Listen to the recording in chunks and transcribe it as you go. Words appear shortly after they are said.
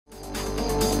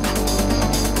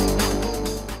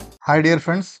Hi dear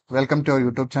friends, welcome to our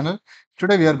YouTube channel.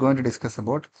 Today we are going to discuss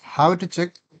about how to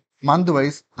check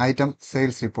month-wise item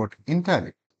sales report in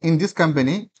Tally. In this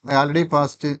company, I already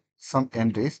passed some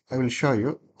entries. I will show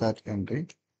you that entry.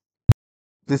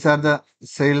 These are the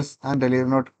sales and delivery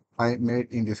note I made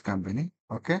in this company.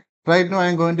 Okay. Right now I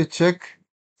am going to check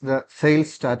the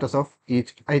sales status of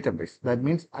each item base. That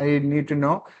means I need to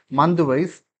know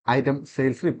month-wise item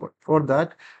sales report. For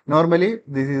that, normally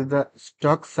this is the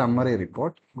stock summary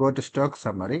report. Go to stock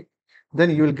summary.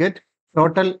 Then you will get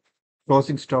total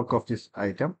closing stock of this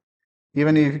item.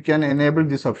 Even if you can enable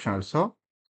this option also,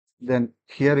 then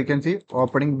here you can see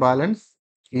opening balance,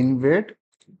 inward,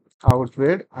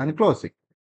 outward, and closing.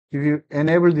 If you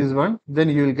enable this one, then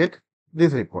you will get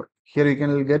this report. Here you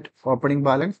can get opening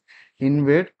balance,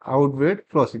 inward, outward,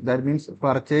 closing. That means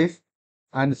purchase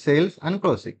and sales and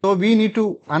closing. So we need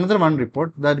to another one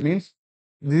report. That means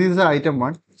this is the item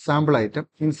one, sample item.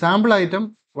 In sample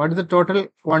item, what is the total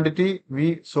quantity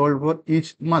we sold for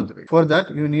each month? For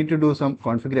that, you need to do some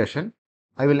configuration.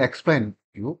 I will explain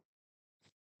you.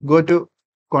 Go to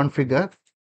configure.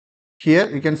 Here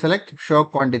you can select show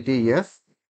quantity, yes.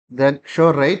 Then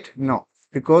show rate, no.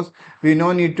 Because we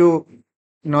no need to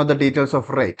know the details of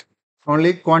rate.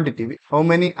 Only quantity. How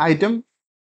many item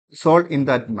sold in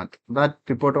that month. That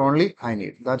report only I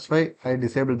need. That's why I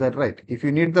disabled that rate. If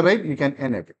you need the rate, you can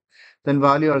enable. Then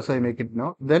value also I make it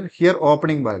no. Then here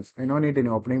opening balance. I don't need any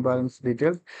opening balance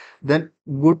details. Then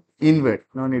good inward.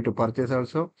 No need to purchase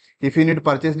also. If you need to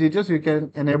purchase details, you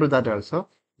can enable that also.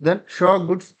 Then show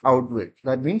goods outward.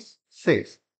 That means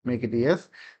sales. Make it yes.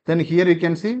 Then here you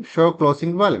can see show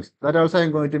closing balance. That also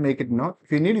I'm going to make it no.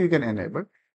 If you need, you can enable.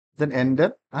 Then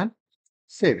enter and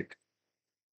save it.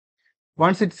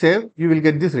 Once it's saved, you will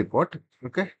get this report.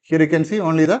 Okay. Here you can see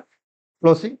only the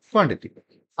closing quantity.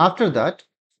 After that,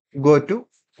 go to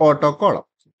auto column.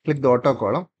 Click the auto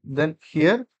column. Then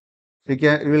here you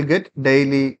will get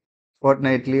daily,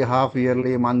 fortnightly, half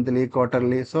yearly, monthly,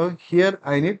 quarterly. So here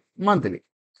I need monthly.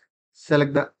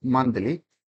 Select the monthly.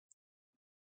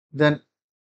 Then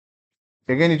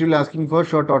again it will asking for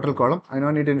show total column. I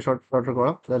don't need any show total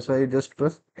column. That's why you just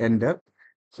press enter.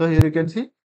 So here you can see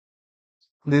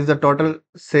this is the total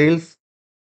sales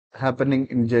happening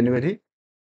in January,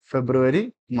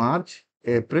 February, March,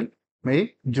 April,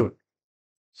 May, June.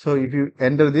 So if you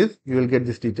enter this, you will get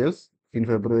these details in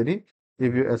February.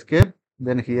 If you escape,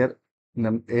 then here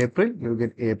in April, you will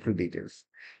get April details.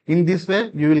 In this way,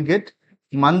 you will get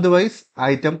month-wise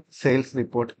item sales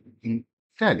report in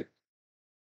Tally.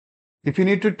 If you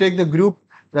need to take the group,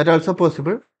 that also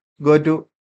possible. Go to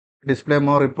display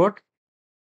more report,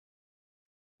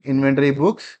 inventory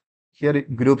books, here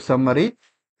group summary,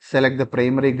 select the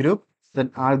primary group,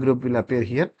 then all group will appear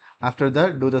here. After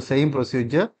that, do the same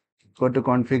procedure, go to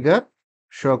configure,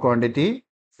 show quantity,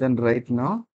 then write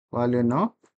now, value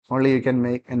now, only you can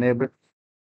make enable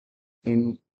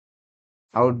in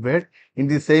outward. In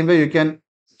the same way, you can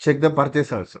check the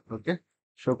purchase also, okay?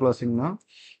 Show closing now.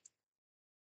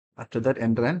 After that,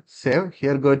 enter and save.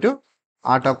 Here go to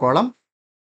auto column,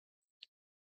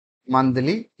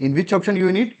 monthly. In which option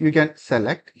you need, you can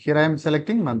select. Here I am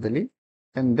selecting monthly.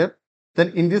 Enter. Then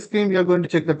in this screen, we are going to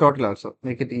check the total also.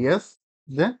 Make it yes.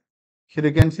 Then here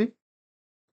you can see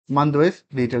month-wise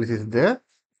details is there.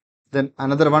 Then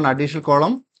another one additional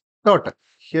column, total.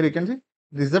 Here you can see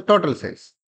this is the total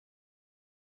sales.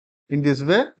 In this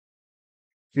way,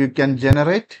 you can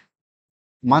generate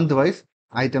month-wise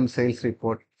item sales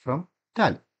report from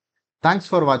Tally. Thanks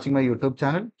for watching my YouTube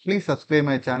channel. Please subscribe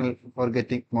my channel for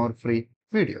getting more free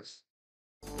videos.